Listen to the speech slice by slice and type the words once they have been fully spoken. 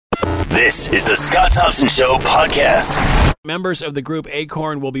This is the Scott Thompson Show podcast. Members of the group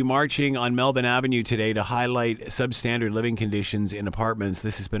Acorn will be marching on Melvin Avenue today to highlight substandard living conditions in apartments.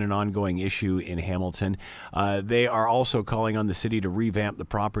 This has been an ongoing issue in Hamilton. They are also calling on the city to revamp the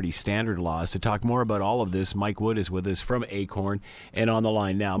property standard laws. To talk more about all of this, Mike Wood is with us from Acorn and on the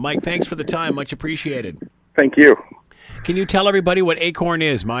line now. Mike, thanks for the time. Much appreciated. Thank you. Can you tell everybody what Acorn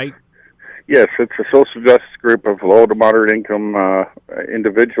is, Mike? Yes, it's a social justice group of low to moderate income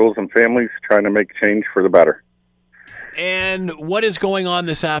individuals and families trying to make change for the better. And what is going on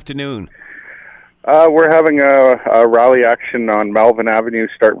this afternoon? We're having a rally action on Melvin Avenue,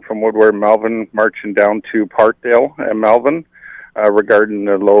 starting from Woodward and Melvin, marching down to Parkdale and Melvin, regarding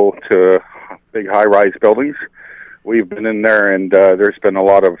the low to big high-rise buildings. We've been in there, and there's been a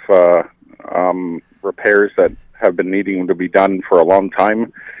lot of repairs that have been needing to be done for a long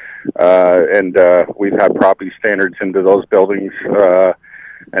time. And we've had property standards into those buildings,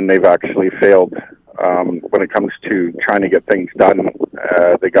 and they've actually failed when it comes to trying to get things done.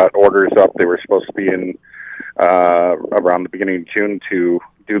 They got orders up. They were supposed to be in around the beginning of June to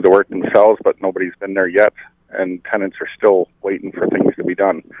do the work themselves, but nobody's been there yet, and tenants are still waiting for things to be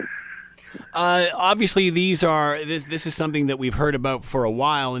done. Obviously, this is something that we've heard about for a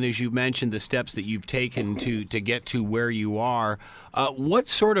while, and as you mentioned, the steps that you've taken to get to where you are. What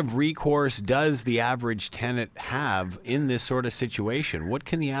sort of recourse does the average tenant have in this sort of situation? What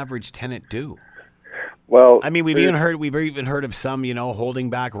can the average tenant do? Well, I mean, we've even heard of some, holding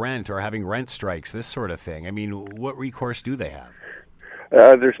back rent or having rent strikes, this sort of thing. I mean, what recourse do they have?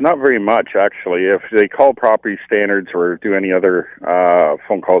 There's not very much, actually. If they call property standards or do any other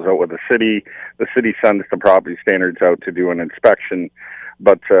phone calls out with the city sends the property standards out to do an inspection.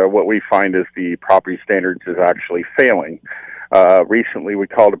 But what we find is the property standards is actually failing. Recently, we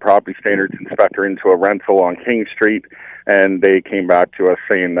called a property standards inspector into a rental on King Street, and they came back to us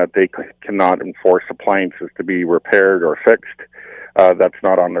saying that they cannot enforce appliances to be repaired or fixed. That's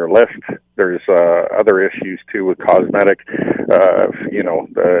not on their list. There's other issues too with cosmetic.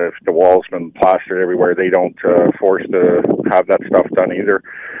 If the wall's been plastered everywhere, they don't force to have that stuff done either.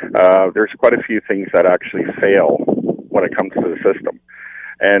 There's quite a few things that actually fail when it comes to the system.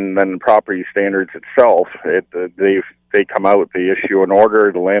 And then property standards itself, they come out, they issue an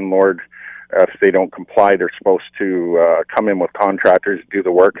order. The landlord, if they don't comply, they're supposed to come in with contractors, do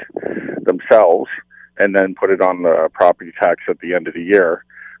the work themselves, and then put it on the property tax at the end of the year.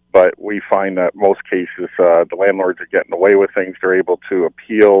 But we find that most cases, the landlords are getting away with things. They're able to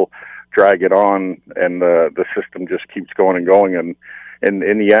appeal, drag it on, and the system just keeps going and going. And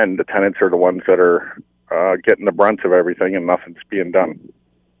in the end, the tenants are the ones that are getting the brunt of everything, and nothing's being done.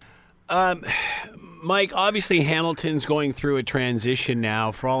 Mike, obviously Hamilton's going through a transition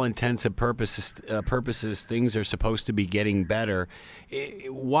now. For all intents and purposes, things are supposed to be getting better.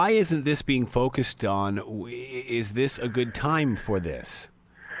 Why isn't this being focused on? Is this a good time for this?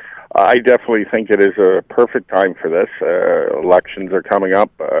 I definitely think it is a perfect time for this. Elections are coming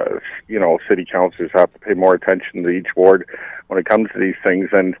up. City councilors have to pay more attention to each ward when it comes to these things.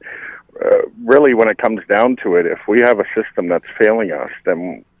 And really, when it comes down to it, if we have a system that's failing us,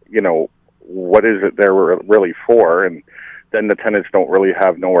 then, what is it they're really for? And then the tenants don't really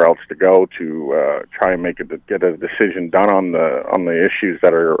have nowhere else to go to try and get a decision done on the issues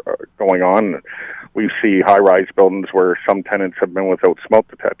that are going on. We see high-rise buildings where some tenants have been without smoke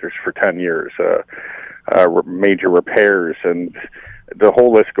detectors for 10 years, major repairs, and the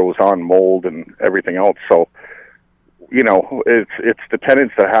whole list goes on, mold and everything else. So, it's the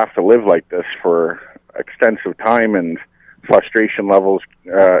tenants that have to live like this for extensive time, and frustration levels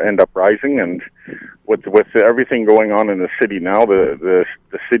end up rising. And with everything going on in the city now, the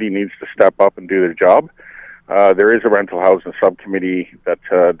city needs to step up and do their job. There is a rental housing subcommittee that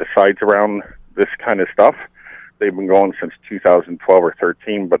decides around this kind of stuff. They've been going since 2012 or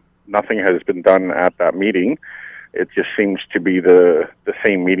 13, but nothing has been done at that meeting. It just seems to be the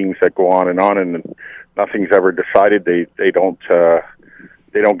same meetings that go on, and nothing's ever decided. They don't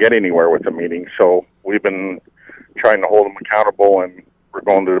get anywhere with the meeting. So we've been trying to hold them accountable, and we're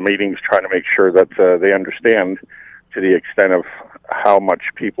going to the meetings trying to make sure that they understand to the extent of how much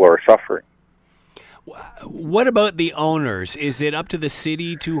people are suffering. What about the owners? Is it up to the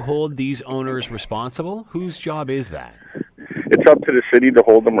city to hold these owners responsible? Whose job is that? It's up to the city to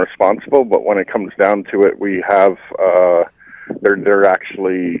hold them responsible, but when it comes down to it, we have they're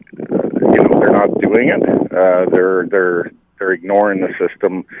actually they're not doing it. They're ignoring the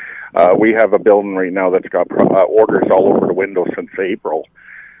system. We have a building right now that's got orders all over the window since April,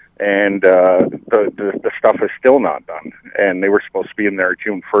 and the stuff is still not done. And they were supposed to be in there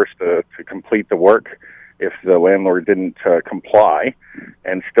June 1st to complete the work. if the landlord didn't comply.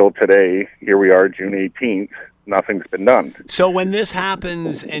 And still today, here we are, June 18th, nothing's been done. So when this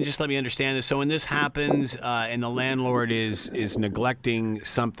happens, and just let me understand this, so when this happens and the landlord is neglecting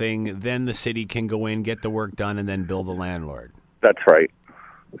something, then the city can go in, get the work done, and then bill the landlord. That's right.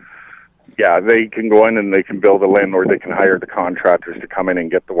 Yeah, they can go in and they can bill the landlord. They can hire the contractors to come in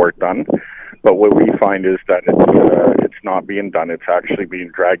and get the work done. But what we find is that it's not being done. It's actually being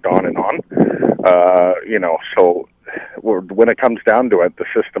dragged on and on. So when it comes down to it, the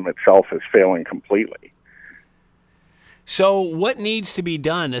system itself is failing completely. So what needs to be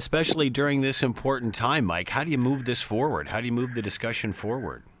done, especially during this important time, Mike? How do you move this forward? How do you move the discussion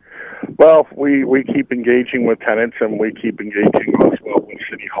forward? Well, we keep engaging with tenants, and we keep engaging as well with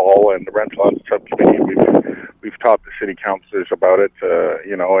City Hall and the rental housing subcommittee. We've talked to city councilors about it,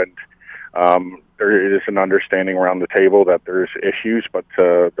 and there is an understanding around the table that there's issues, but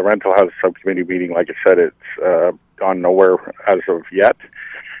the rental housing subcommittee meeting, like I said, it's gone nowhere as of yet.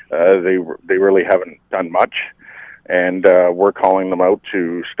 They really haven't done much, and we're calling them out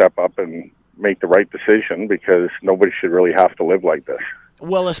to step up and make the right decision, because nobody should really have to live like this.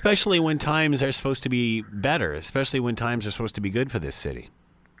 Well, especially when times are supposed to be better, especially when times are supposed to be good for this city.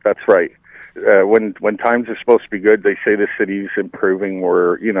 That's right. When times are supposed to be good, they say the city's improving,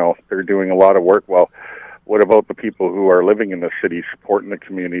 or they're doing a lot of work. Well, what about the people who are living in the city, supporting the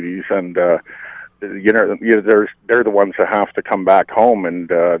communities, and they're the ones that have to come back home and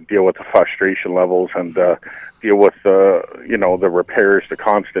deal with the frustration levels and deal with the repairs, the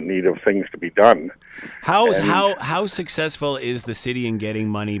constant need of things to be done. How successful is the city in getting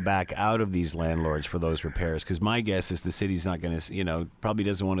money back out of these landlords for those repairs? Because my guess is the city's not going to, probably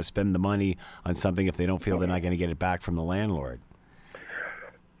doesn't want to spend the money on something if they don't feel they're not going to get it back from the landlord.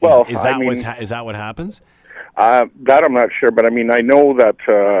 Well, is that what happens? That I'm not sure, but I know that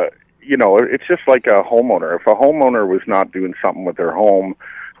it's just like a homeowner. If a homeowner was not doing something with their home,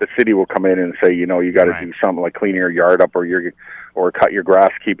 the city will come in and say, you got to do something like clean your yard up or cut your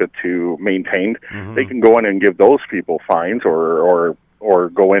grass, keep it to maintained. Mm-hmm. They can go in and give those people fines or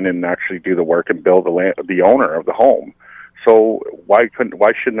go in and actually do the work and bill the owner of the home. So why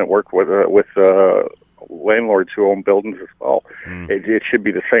shouldn't it work with landlords who own buildings as well? It should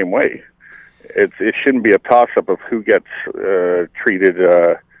be the same way. It shouldn't be a toss-up of who gets treated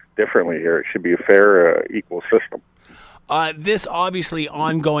differently here. It should be a fair, equal system. This obviously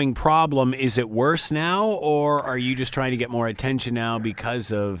ongoing problem, is it worse now, or are you just trying to get more attention now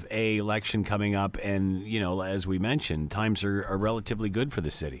because of a election coming up and, as we mentioned, times are relatively good for the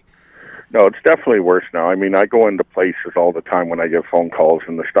city? No, it's definitely worse now. I go into places all the time when I get phone calls,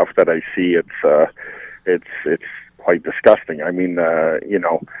 and the stuff that I see, it's quite disgusting.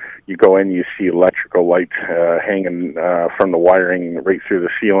 You go in, you see electrical lights hanging from the wiring right through the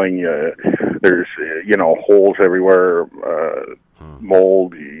ceiling. There's holes everywhere,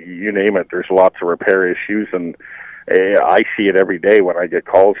 mold, you name it. There's lots of repair issues, and I see it every day when I get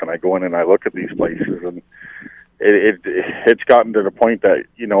calls, and I go in and I look at these places, and it's gotten to the point that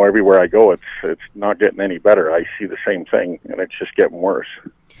everywhere I go, it's not getting any better. I see the same thing, and it's just getting worse.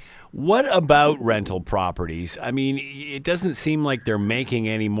 What about rental properties? It doesn't seem like they're making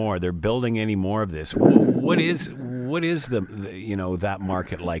any more. They're building any more of this. What is the that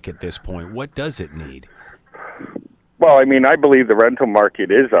market like at this point? What does it need? Well, I believe the rental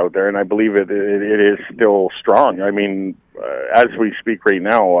market is out there, and I believe it is still strong. As we speak right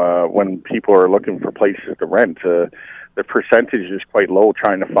now, when people are looking for places to rent, the percentage is quite low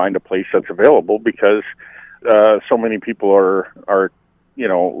trying to find a place that's available, because so many people are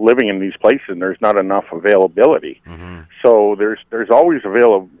living in these places, and there's not enough availability. Mm-hmm. So there's always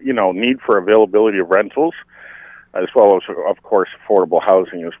need for availability of rentals, as well as, of course, affordable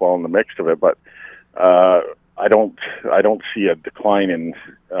housing as well in the mix of it. But I don't see a decline in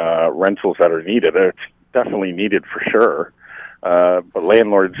rentals that are needed. It's definitely needed for sure. But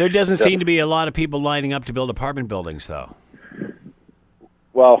landlords... There doesn't seem to be a lot of people lining up to build apartment buildings, though.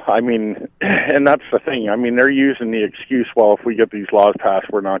 Well, and that's the thing. They're using the excuse, well, if we get these laws passed,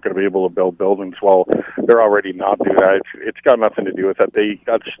 we're not going to be able to build buildings. Well, they're already not doing that. It's got nothing to do with that.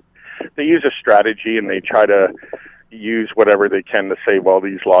 They use a strategy, and they try to use whatever they can to say, well,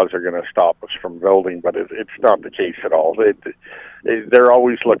 these laws are going to stop us from building, but it's not the case at all. They're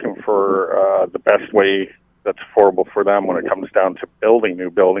always looking for the best way that's affordable for them when it comes down to building new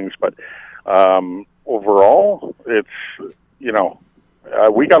buildings. But overall, it's,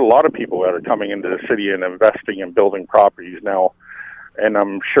 we got a lot of people that are coming into the city and investing in building properties now, and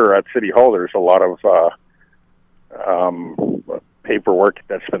I'm sure at City Hall there's a lot of paperwork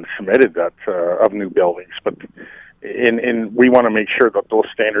that's been submitted of new buildings, but we want to make sure that those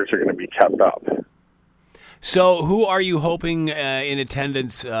standards are going to be kept up. So who are you hoping in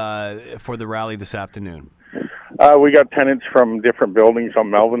attendance for the rally this afternoon? We got tenants from different buildings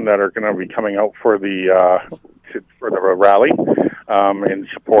on Melvin that are going to be coming out for the rally in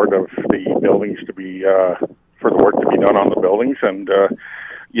support of the buildings to be for the work to be done on the buildings. And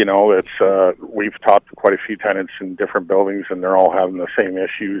it's we've talked to quite a few tenants in different buildings, and they're all having the same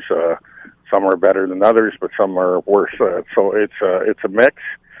issues. Some are better than others, but some are worse. So it's a mix.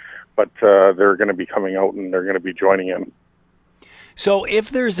 But they're going to be coming out and they're going to be joining in. So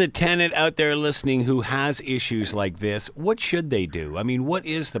if there's a tenant out there listening who has issues like this, what should they do? I mean, what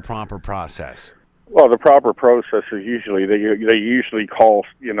is the proper process? Well, the proper process is usually they usually call,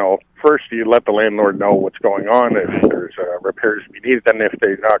 first you let the landlord know what's going on. If there's repairs to be needed, then if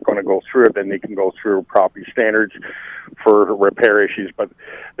they're not going to go through it, then they can go through property standards for repair issues. But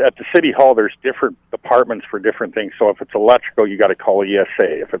at the City Hall, there's different departments for different things. So if it's electrical, you got to call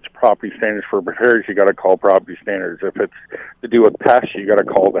ESA. If it's property standards for repairs, you got to call property standards. If it's to do with pests, you got to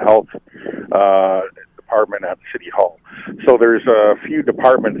call the health department at City Hall. So there's a few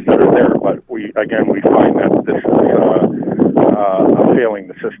departments that are there, but we find that this is failing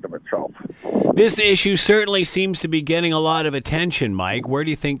the system itself. This issue certainly seems to be getting a lot of attention, Mike. Where do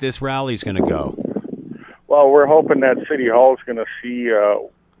you think this rally is going to go? Well, we're hoping that City Hall is going to see,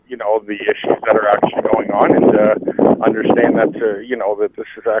 the issues that are actually going on and understand that, that this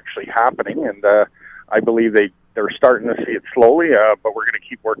is actually happening. And I believe they're starting to see it slowly, but we're going to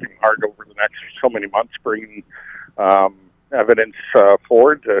keep working hard over the next so many months, bringing evidence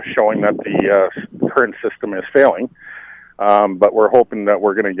forward, showing that the current system is failing. But we're hoping that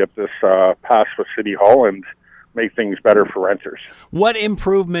we're going to get this passed with City Hall and make things better for renters. What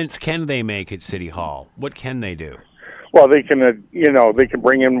improvements can they make at City Hall? What can they do? Well, they can, they can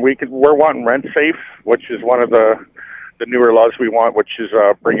bring in. We're wanting rent safe, which is one of the newer laws we want, which is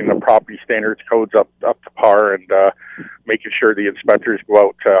bringing the property standards codes up to par and making sure the inspectors go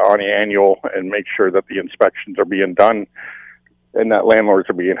out on the annual and make sure that the inspections are being done and that landlords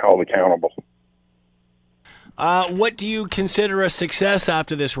are being held accountable. What do you consider a success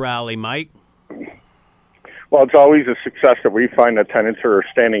after this rally, Mike? Well, it's always a success that we find that tenants are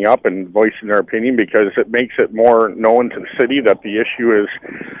standing up and voicing their opinion, because it makes it more known to the city that the issue is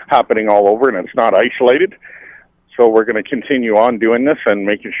happening all over and it's not isolated. So we're going to continue on doing this and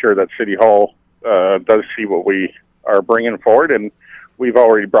making sure that City Hall does see what we are bringing forward. And we've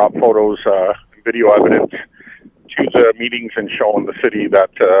already brought photos, video evidence to the meetings and showing the city that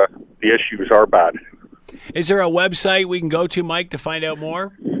the issues are bad. Is there a website we can go to, Mike, to find out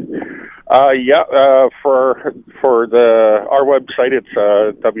more? For our website, it's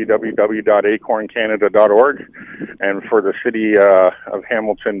www.acorncanada.org, and for the city of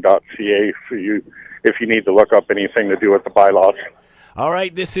Hamilton.ca if you need to look up anything to do with the bylaws. All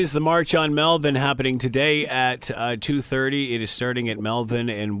right, this is the March on Melvin happening today at 2:30. It is starting at Melvin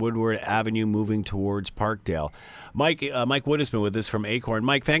and Woodward Avenue, moving towards Parkdale. Mike Wood has been with us from Acorn.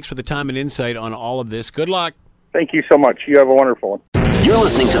 Mike, thanks for the time and insight on all of this. Good luck. Thank you so much. You have a wonderful one. You're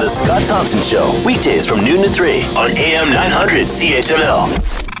listening to The Scott Thompson Show, weekdays from noon to 3 on AM 900 CHML.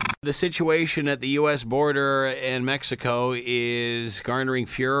 The situation at the U.S. border in Mexico is garnering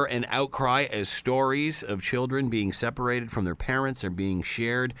furor and outcry as stories of children being separated from their parents are being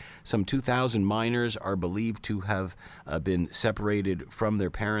shared. Some 2,000 minors are believed to have been separated from their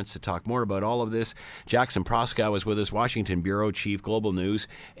parents. To talk more about all of this, Jackson Proskow is with us, Washington Bureau Chief, Global News,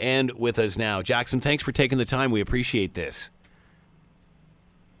 and with us now. Jackson, thanks for taking the time. We appreciate this.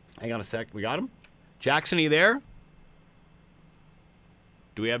 Hang on a sec. We got him? Jackson, are you there?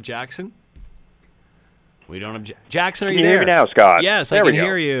 Do we have Jackson? We don't have Jackson, are you there? Can you hear me now, Scott? Yes, I can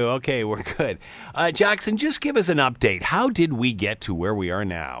hear you. Okay, we're good. Jackson, just give us an update. How did we get to where we are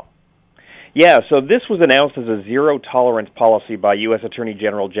now? Yeah, so this was announced as a zero-tolerance policy by U.S. Attorney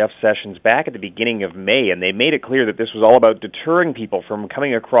General Jeff Sessions back at the beginning of May, and they made it clear that this was all about deterring people from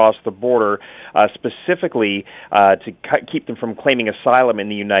coming across the border, specifically to keep them from claiming asylum in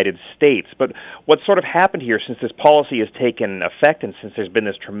the United States. But what sort of happened here, since this policy has taken effect and since there's been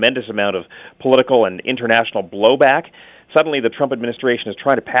this tremendous amount of political and international blowback, suddenly the Trump administration is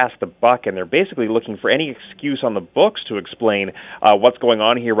trying to pass the buck, and they're basically looking for any excuse on the books to explain what's going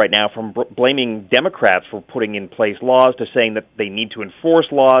on here right now, from blaming Democrats for putting in place laws to saying that they need to enforce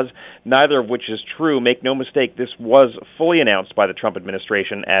laws, neither of which is true. Make no mistake, this was fully announced by the Trump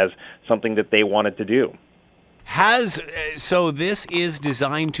administration as something that they wanted to do. So this is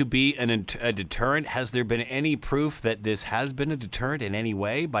designed to be a deterrent. Has there been any proof that this has been a deterrent in any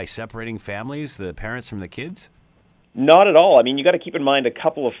way by separating families, the parents from the kids? Not at all. I mean, you got to keep in mind a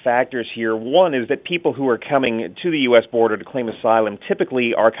couple of factors here. One is that people who are coming to the U.S. border to claim asylum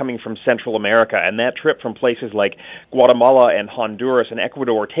typically are coming from Central America, and that trip from places like Guatemala and Honduras and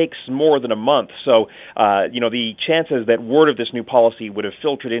Ecuador takes more than a month. So, the chances that word of this new policy would have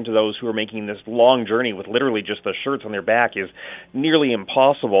filtered into those who are making this long journey with literally just the shirts on their back is nearly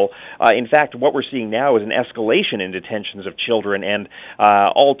impossible. In fact, what we're seeing now is an escalation in detentions of children, and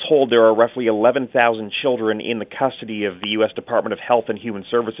all told, there are roughly 11,000 children in the custody of the U.S. Department of Health and Human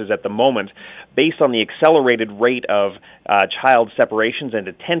Services at the moment. Based on the accelerated rate of child separations and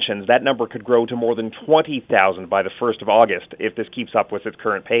detentions, that number could grow to more than 20,000 by the 1st of August if this keeps up with its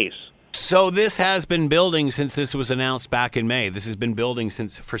current pace. So this has been building since this was announced back in May. This has been building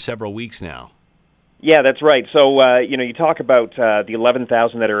for several weeks now. Yeah, that's right. So, you talk about the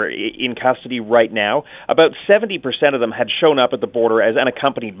 11,000 that are in custody right now. About 70% of them had shown up at the border as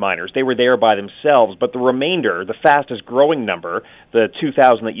unaccompanied minors. They were there by themselves, but the remainder, the fastest growing number, the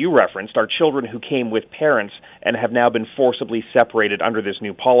 2,000 that you referenced, are children who came with parents and have now been forcibly separated under this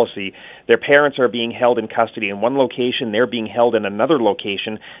new policy. Their parents are being held in custody in one location, they're being held in another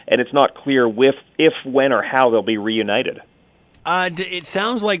location, and it's not clear if, when, or how they'll be reunited. It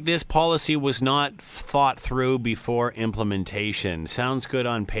sounds like this policy was not thought through before implementation. Sounds good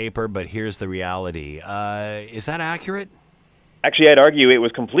on paper, but here's the reality. Is that accurate? Actually, I'd argue it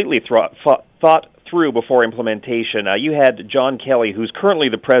was completely thought through before implementation. You had John Kelly, who's currently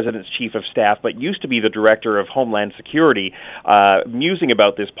the president's chief of staff, but used to be the director of Homeland Security, musing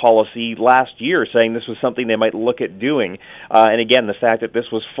about this policy last year, saying this was something they might look at doing. And again, the fact that this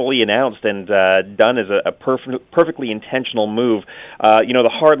was fully announced and done as a perfectly intentional move. The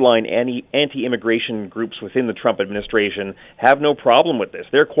hardline anti-immigration groups within the Trump administration have no problem with this.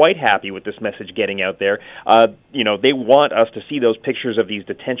 They're quite happy with this message getting out there. They want us to see those pictures of these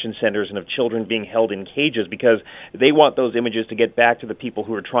detention centers and of children being held in cages because they want those images to get back to the people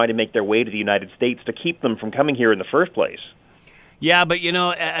who are trying to make their way to the United States to keep them from coming here in the first place. Yeah, but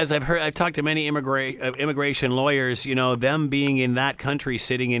as I've talked to many immigration lawyers, them being in that country,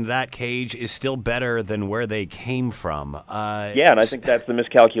 sitting in that cage, is still better than where they came from. And I think that's the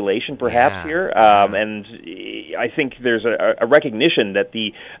miscalculation, perhaps, here. And I think there's a recognition that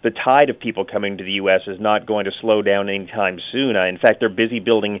the tide of people coming to the U.S. is not going to slow down anytime soon. In fact, they're busy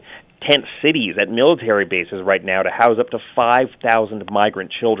building tent cities at military bases right now to house up to 5,000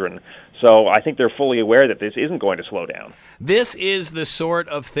 migrant children. So I think they're fully aware that this isn't going to slow down. This is the sort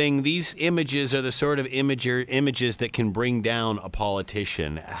of thing, these images are the sort of images that can bring down a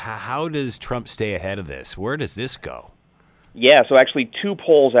politician. How does Trump stay ahead of this? Where does this go? Yeah, so actually 2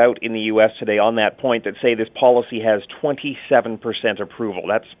 polls out in the U.S. today on that point that say this policy has 27% approval.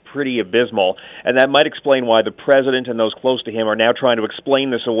 That's pretty abysmal, and that might explain why the president and those close to him are now trying to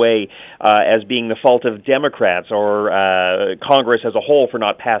explain this away as being the fault of Democrats or Congress as a whole for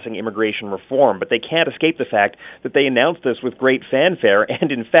not passing immigration reform. But they can't escape the fact that they announced this with great fanfare,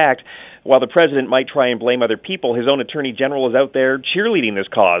 and in fact, while the president might try and blame other people, his own attorney general is out there cheerleading this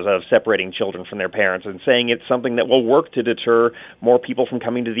cause of separating children from their parents and saying it's something that will work to deter more people from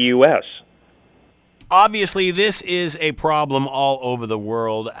coming to the U.S. Obviously, this is a problem all over the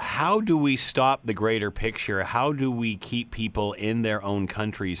world. How do we stop the greater picture? How do we keep people in their own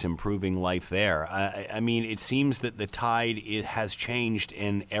countries improving life there? I mean, it seems that the tide has changed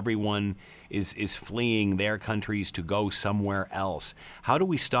and everyone is fleeing their countries to go somewhere else. How do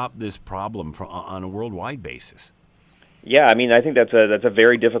we stop this problem on a worldwide basis? Yeah, I mean, I think that's a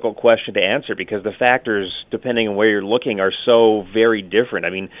very difficult question to answer because the factors, depending on where you're looking, are so very different. I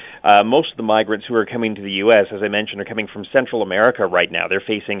mean, most of the migrants who are coming to the U.S., as I mentioned, are coming from Central America right now. They're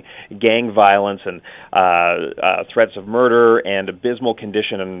facing gang violence and threats of murder and abysmal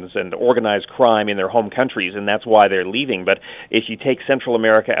conditions and organized crime in their home countries, and that's why they're leaving. But if you take Central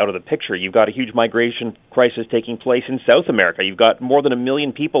America out of the picture, you've got a huge migration crisis taking place in South America. You've got more than 1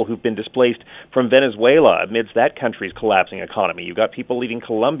 million people who've been displaced from Venezuela amidst that country's collapsing economy. You've got people leaving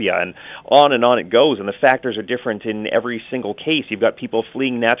Colombia, and on it goes, and the factors are different in every single case. You've got people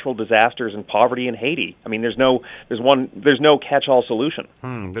fleeing natural disasters and poverty in Haiti. I mean, there's no catch-all solution.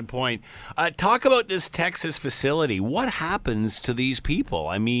 Good point. Talk about this Texas facility. What happens to these people?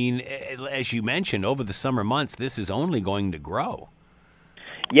 I mean, as you mentioned, over the summer months, this is only going to grow.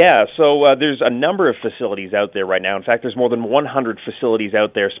 Yeah, so there's a number of facilities out there right now. In fact, there's more than 100 facilities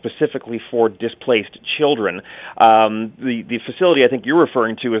out there specifically for displaced children. The facility I think you're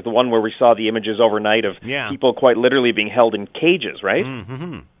referring to is the one where we saw the images overnight of people quite literally being held in cages, right?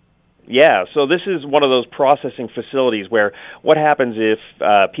 Mm-hmm. Yeah, so this is one of those processing facilities where what happens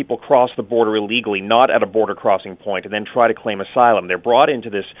if people cross the border illegally, not at a border crossing point, and then try to claim asylum. They're brought into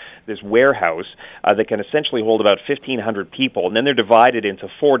this warehouse that can essentially hold about 1,500 people, and then they're divided into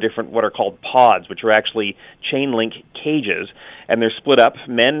 4 different what are called pods, which are actually chain link cages, and they're split up,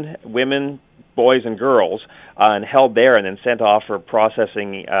 men, women, boys, and girls, and held there and then sent off for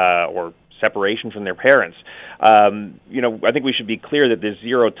processing or separation from their parents. I think we should be clear that this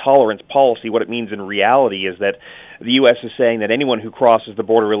zero-tolerance policy, what it means in reality is that the U.S. is saying that anyone who crosses the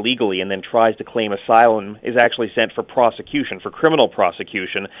border illegally and then tries to claim asylum is actually sent for prosecution, for criminal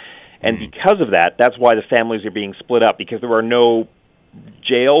prosecution. And because of that, that's why the families are being split up, because there are no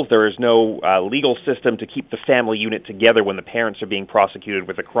jails, there is no legal system to keep the family unit together when the parents are being prosecuted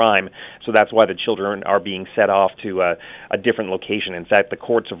with a crime. So that's why the children are being set off to a different location. In fact, the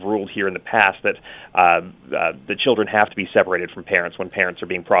courts have ruled here in the past that the children have to be separated from parents when parents are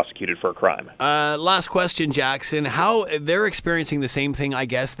being prosecuted for a crime. Last question, Jackson. How they're experiencing the same thing, I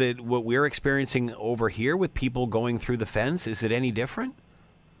guess, that what we're experiencing over here with people going through the fence? Is it any different?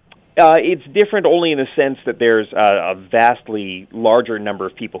 It's different only in the sense that there's a vastly larger number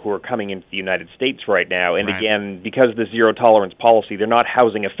of people who are coming into the United States right now. And again, because of the zero-tolerance policy, they're not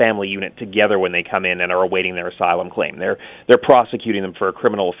housing a family unit together when they come in and are awaiting their asylum claim. They're prosecuting them for a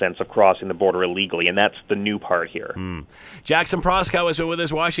criminal offense of crossing the border illegally, and that's the new part here. Jackson Proskow has been with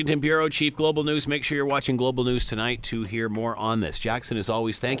us, Washington Bureau Chief, Global News. Make sure you're watching Global News tonight to hear more on this. Jackson, as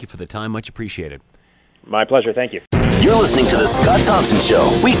always, thank you for the time. Much appreciated. My pleasure. Thank you. You're listening to The Scott Thompson Show,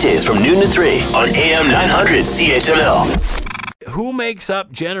 weekdays from noon to 3 on AM 900 CHML. Who makes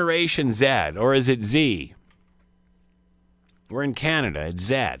up Generation Z, or is it Z? We're in Canada. It's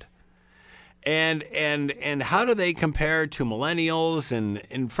Z. And how do they compare to millennials?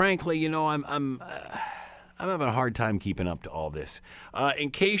 And frankly, I'm having a hard time keeping up to all this. In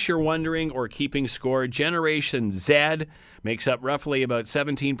case you're wondering or keeping score, Generation Z makes up roughly about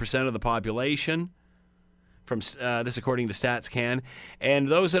 17% of the population. From this, according to StatsCan, and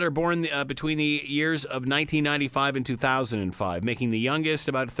those that are born between the years of 1995 and 2005, making the youngest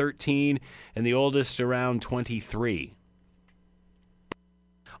about 13 and the oldest around 23.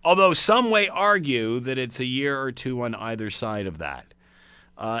 Although some may argue that it's a year or two on either side of that.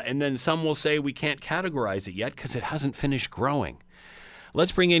 And then some will say we can't categorize it yet because it hasn't finished growing.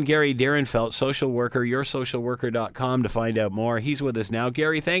 Let's bring in Gary Dierenfeld, social worker, yoursocialworker.com, to find out more. He's with us now.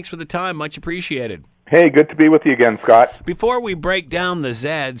 Gary, thanks for the time. Much appreciated. Hey, good to be with you again, Scott. Before we break down the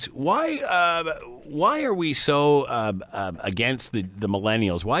Zeds, why are we so against the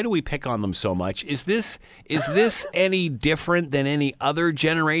millennials? Why do we pick on them so much? Is this any different than any other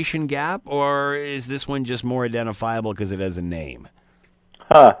generation gap, or is this one just more identifiable because it has a name?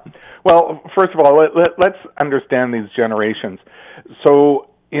 Well, first of all, let's understand these generations. So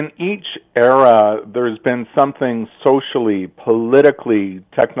in each era, there's been something socially, politically,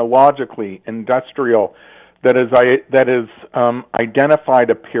 technologically, industrial that is identified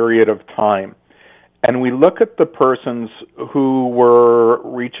a period of time. And we look at the persons who were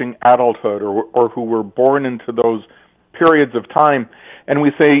reaching adulthood or who were born into those periods of time, and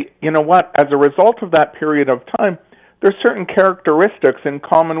we say, you know what, as a result of that period of time, there's certain characteristics in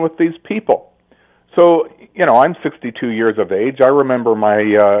common with these people. So, I'm 62 years of age. I remember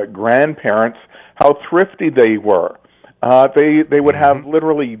my grandparents, how thrifty they were. They would have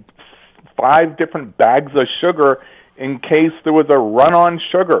literally 5 different bags of sugar in case there was a run on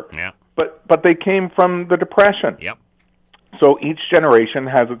sugar. Yeah. But they came from the Depression. Yep. So each generation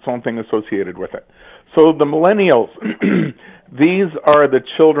has its own thing associated with it. So the millennials, these are the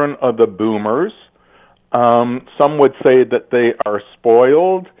children of the boomers. Some would say that they are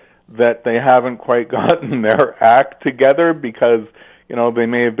spoiled, that they haven't quite gotten their act together because, they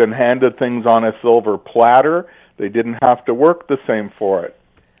may have been handed things on a silver platter. They didn't have to work the same for it.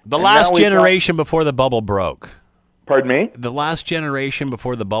 The last generation before the bubble broke. Pardon me? The last generation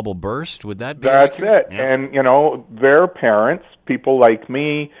before the bubble burst, would that be That's accurate? it. Yeah. And, their parents, people like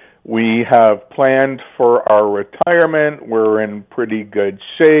me, we have planned for our retirement. We're in pretty good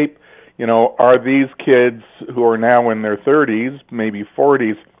shape. Are these kids who are now in their 30s, maybe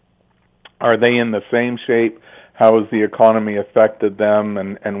 40s, are they in the same shape? How has the economy affected them,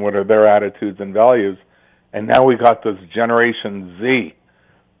 and what are their attitudes and values? And now we got this Generation Z.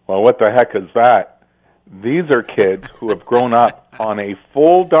 Well, what the heck is that? These are kids who have grown up on a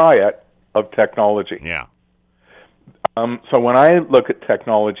full diet of technology. Yeah. So when I look at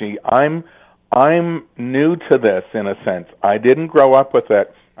technology, I'm new to this in a sense. I didn't grow up with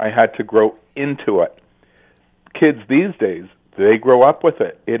it. I had to grow into it. Kids these days, They grow up with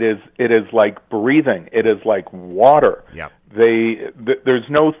it. It is like breathing. It is like water. Yeah. There's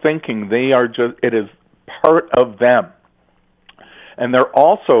no thinking. They are just. It is part of them. And they're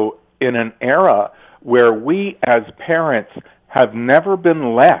also in an era where we as parents have never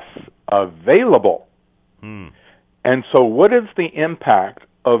been less available. And so what is the impact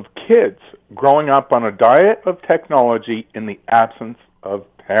of kids growing up on a diet of technology in the absence of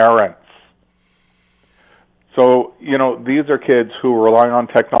parents? So, these are kids who rely on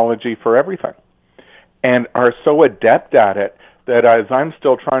technology for everything and are so adept at it that as I'm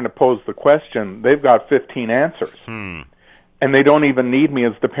still trying to pose the question, they've got 15 answers. And they don't even need me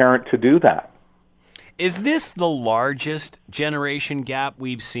as the parent to do that. Is this the largest generation gap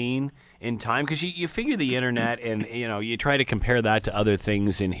we've seen in time? Because you figure the internet and, you try to compare that to other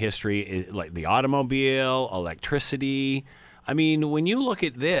things in history, like the automobile, electricity. I mean, when you look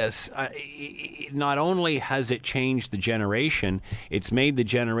at this, not only has it changed the generation, it's made the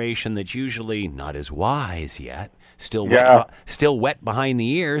generation that's usually not as wise yet, still wet behind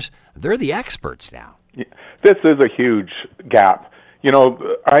the ears. They're the experts now. This is a huge gap.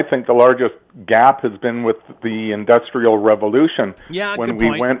 I think the largest gap has been with the Industrial Revolution, when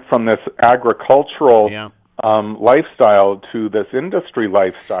we went from this agricultural lifestyle to this industry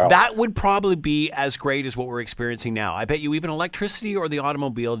lifestyle. That would probably be as great as what we're experiencing now. I bet you even electricity or the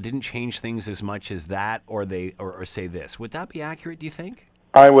automobile didn't change things as much as that, or say this. Would that be accurate, do you think?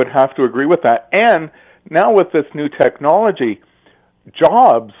 I would have to agree with that. And now with this new technology,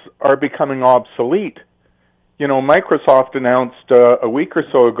 jobs are becoming obsolete. Microsoft announced a week or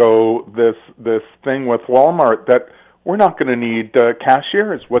so ago this thing with Walmart that we're not going to need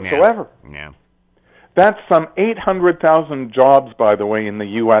cashiers whatsoever. Yeah. That's some 800,000 jobs, by the way, in the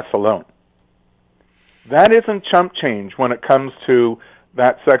U.S. alone. That isn't chump change when it comes to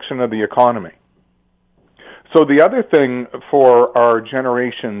that section of the economy. So the other thing for our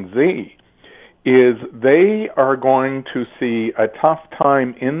Generation Z is they are going to see a tough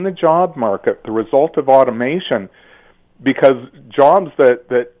time in the job market, the result of automation, because jobs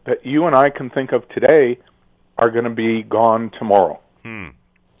that you and I can think of today are going to be gone tomorrow.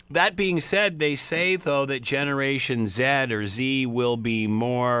 That being said, they say, though, that Generation Z or Z will be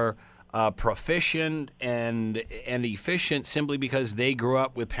more proficient and efficient simply because they grew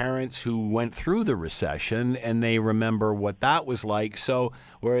up with parents who went through the recession and they remember what that was like. So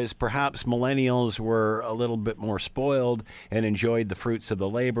whereas perhaps millennials were a little bit more spoiled and enjoyed the fruits of the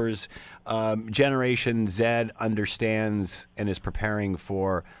labors, Generation Z understands and is preparing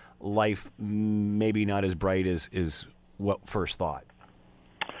for life maybe not as bright as what first thought.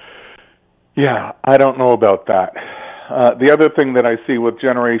 Yeah, I don't know about that. The other thing that I see with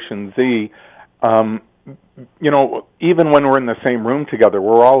Generation Z, even when we're in the same room together,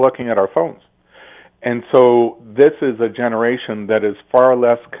 we're all looking at our phones. And so this is a generation that is far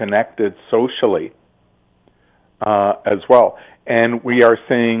less connected socially as well. And we are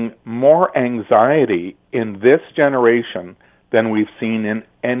seeing more anxiety in this generation than we've seen in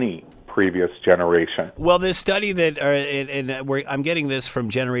any previous generation. Well, this study that, I'm getting this from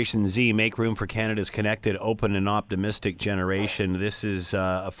Generation Z, Make Room for Canada's Connected, Open and Optimistic Generation. This is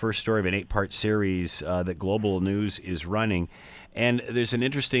a first story of an 8-part series that Global News is running. And there's an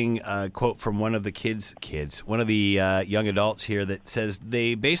interesting quote from one of the one of the young adults here that says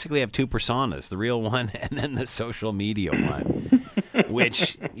they basically have two personas, the real one and then the social media one,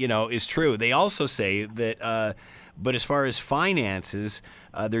 which, is true. They also say that but as far as finances,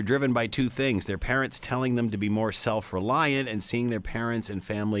 they're driven by two things. Their parents telling them to be more self-reliant and seeing their parents and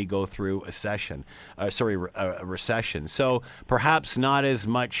family go through a recession. So perhaps not as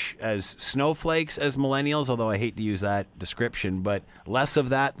much as snowflakes as millennials, although I hate to use that description, but less of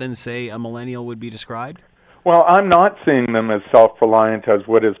that than, say, a millennial would be described? Well, I'm not seeing them as self-reliant as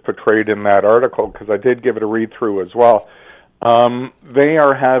what is portrayed in that article, because I did give it a read-through as well. They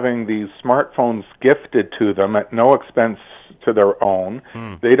are having these smartphones gifted to them at no expense to their own.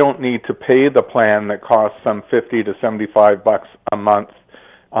 They don't need to pay the plan that costs some $50 to $75 a month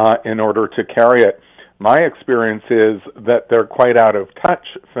in order to carry it. My experience is that they're quite out of touch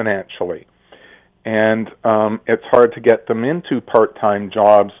financially, and it's hard to get them into part-time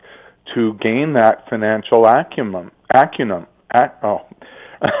jobs to gain that financial acumen. Acumen.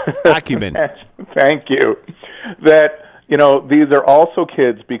 Thank you. That these are also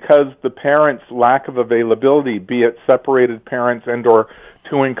kids, because the parents' lack of availability, be it separated parents and or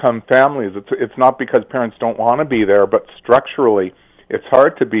two-income families. It's not because parents don't want to be there, but structurally it's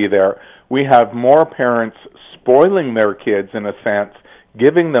hard to be there. We have more parents spoiling their kids, in a sense,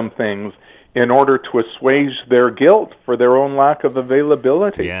 giving them things in order to assuage their guilt for their own lack of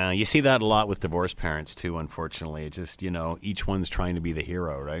availability. Yeah, you see that a lot with divorced parents too, unfortunately. It's just, each one's trying to be the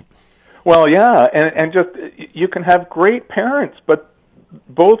hero, right? Well, yeah, and just you can have great parents, but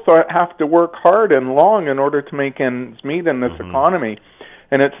both have to work hard and long in order to make ends meet in this economy,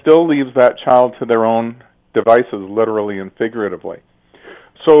 and it still leaves that child to their own devices, literally and figuratively.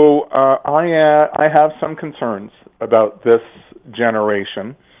 So I have some concerns about this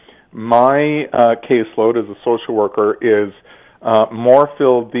generation. My caseload as a social worker is more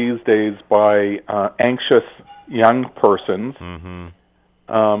filled these days by anxious young persons,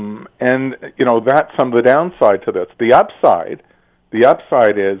 and that's some of the downside to this. The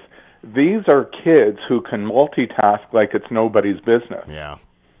upside is these are kids who can multitask like it's nobody's business. Yeah.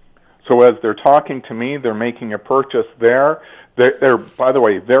 So as they're talking to me, they're making a purchase there. They're, by the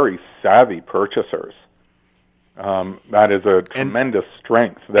way, very savvy purchasers. That is a tremendous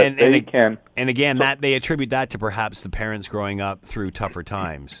strength that they can. And again, that they attribute that to perhaps the parents growing up through tougher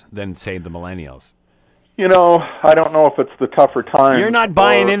times than, say, the millennials. I don't know if it's the tougher times. You're not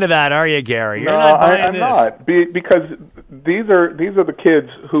buying into that, are you, Gary? You're no, not buying I'm this. not, because these are the kids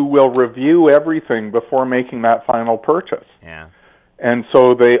who will review everything before making that final purchase. Yeah. And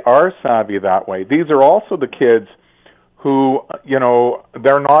so they are savvy that way. These are also the kids who,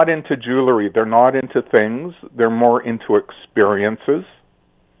 they're not into jewelry, they're not into things, they're more into experiences.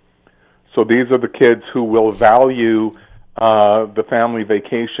 So these are the kids who will value the family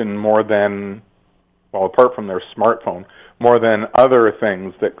vacation more than, well, apart from their smartphone, more than other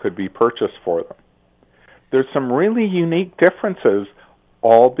things that could be purchased for them. There's some really unique differences,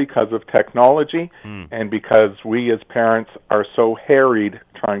 all because of technology and because we as parents are so harried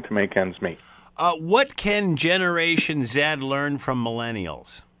trying to make ends meet. What can Generation Z learn from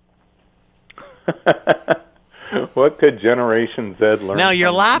millennials? What could Generation Z learn? Now,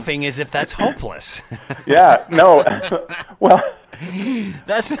 you're laughing as if that's hopeless. Yeah, no. Well,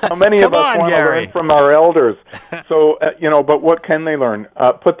 that's not, how many of us want to learn from our elders? So, but what can they learn?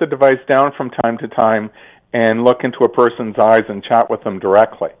 Put the device down from time to time and look into a person's eyes and chat with them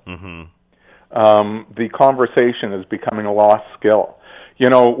directly. The conversation is becoming a lost skill.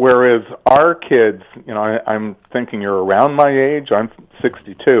 Whereas our kids, I'm thinking you're around my age. I'm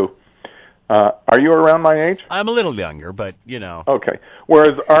 62. Are you around my age? I'm a little younger, but, Okay.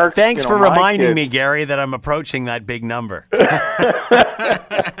 Whereas our Thanks for reminding kids, me, Gary, that I'm approaching that big number.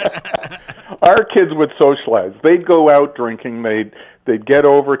 Our kids would socialize. They'd go out drinking. They'd get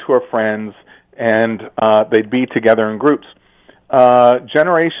over to a friend's, and they'd be together in groups.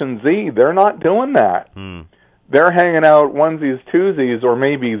 Generation Z, they're not doing that. They're hanging out onesies, twosies, or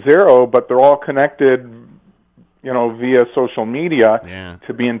maybe zero, but they're all connected, via social media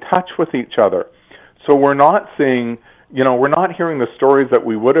to be in touch with each other. So we're not seeing, we're not hearing the stories that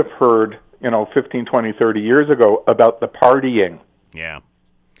we would have heard, 15, 20, 30 years ago about the partying. Yeah.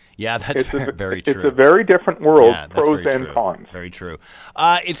 Yeah, that's very true. It's a very different world, pros and true. cons. Very true.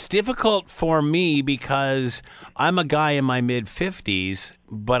 It's difficult for me because I'm a guy in my mid-50s,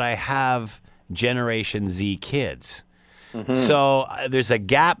 but I have Generation Z kids. So there's a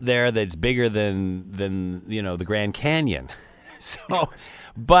gap there that's bigger than the Grand Canyon. So,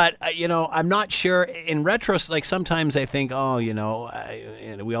 but I'm not sure. In retrospect, like sometimes I think,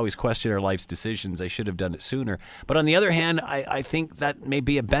 we always question our life's decisions. I should have done it sooner. But on the other hand, I think that may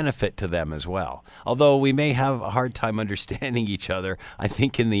be a benefit to them as well. Although we may have a hard time understanding each other, I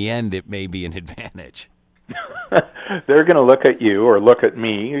think in the end it may be an advantage. They're going to look at you or look at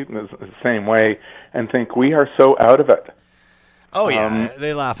me the same way and think we are so out of it. Oh, yeah.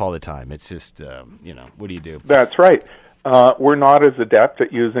 They laugh all the time. It's just, what do you do? That's right. We're not as adept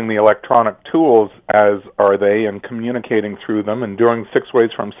at using the electronic tools as are they in communicating through them and doing 6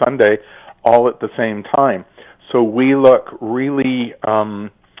 Ways from Sunday all at the same time. So we look really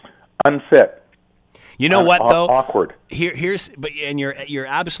unfit. You know what though? Awkward. And you're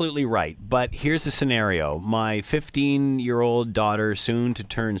absolutely right. But here's the scenario: my 15-year-old daughter, soon to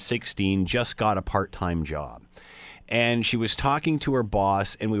turn 16, just got a part-time job, and she was talking to her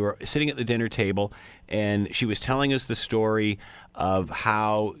boss, and we were sitting at the dinner table, and she was telling us the story of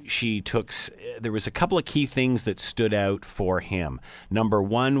how she took. There was a couple of key things that stood out for him. Number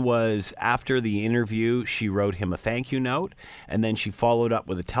one was after the interview, she wrote him a thank you note, and then she followed up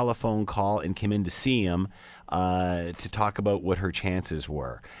with a telephone call and came in to see him to talk about what her chances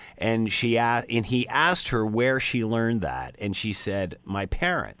were. And he asked her where she learned that, and she said, "My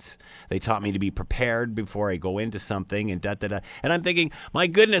parents. They taught me to be prepared before I go into something," and da-da-da. And I'm thinking, my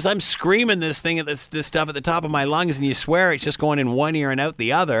goodness, I'm screaming this stuff at the top of my lungs, and you swear it's just going in one ear and out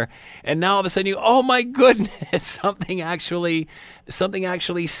the other, and now all of a sudden oh my goodness, something actually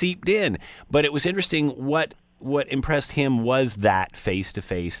seeped in. But it was interesting. What impressed him was that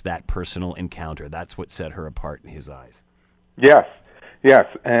face-to-face, that personal encounter. That's what set her apart in his eyes. Yes,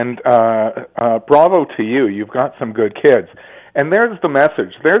 and bravo to you. You've got some good kids. And there's the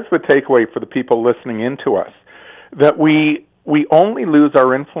message. There's the takeaway for the people listening in to us, that we only lose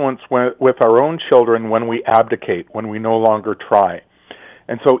our influence with our own children when we abdicate, when we no longer try.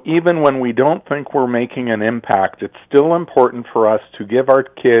 And so even when we don't think we're making an impact, it's still important for us to give our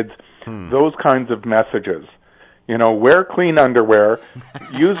kids those kinds of messages. You know, wear clean underwear,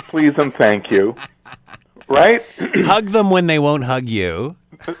 use please and thank you, right? Hug them when they won't hug you.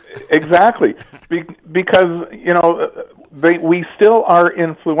 Exactly. Because, you know, we still are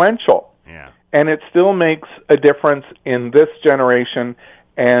influential. Yeah. And it still makes a difference in this generation,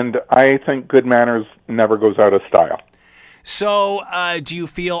 and I think good manners never goes out of style. So, do you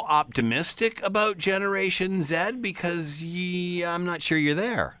feel optimistic about Generation Z? Because I'm not sure you're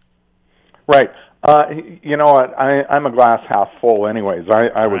there. Right. You know what? I'm a glass half full anyways.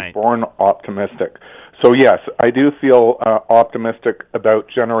 I was born optimistic. So yes, I do feel optimistic about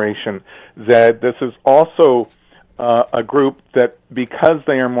Generation Z. This is also a group that, because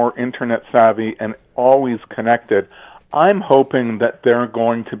they are more internet savvy and always connected, I'm hoping that they're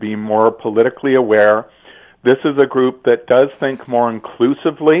going to be more politically aware. This is a group that does think more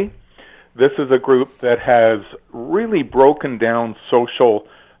inclusively. This is a group that has really broken down social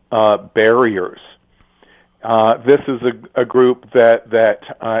barriers. This is a group that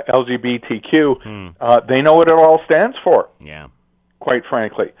LGBTQ, they know what it all stands for, quite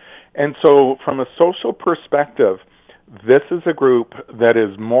frankly. And so from a social perspective, this is a group that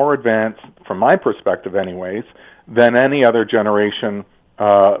is more advanced, from my perspective anyways, than any other generation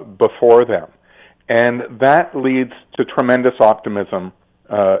before them. And that leads to tremendous optimism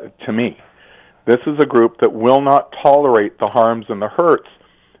to me. This is a group that will not tolerate the harms and the hurts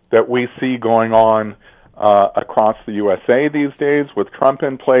that we see going on across the USA these days with Trump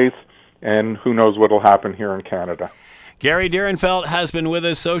in place, and who knows what will happen here in Canada. Gary Dierenfeld has been with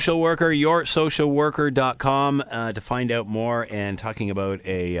us, social worker, yoursocialworker.com, to find out more, and talking about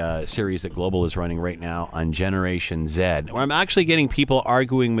a series that Global is running right now on Generation Z, where I'm actually getting people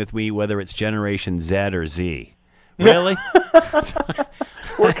arguing with me whether it's Generation Z or Z. Really?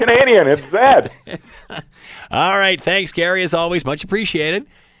 We're Canadian. It's Z. All right. Thanks, Gary, as always. Much appreciated.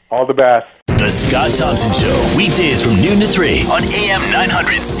 All the best. The Scott Thompson Show, weekdays from noon to 3 on AM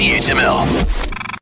 900 CHML.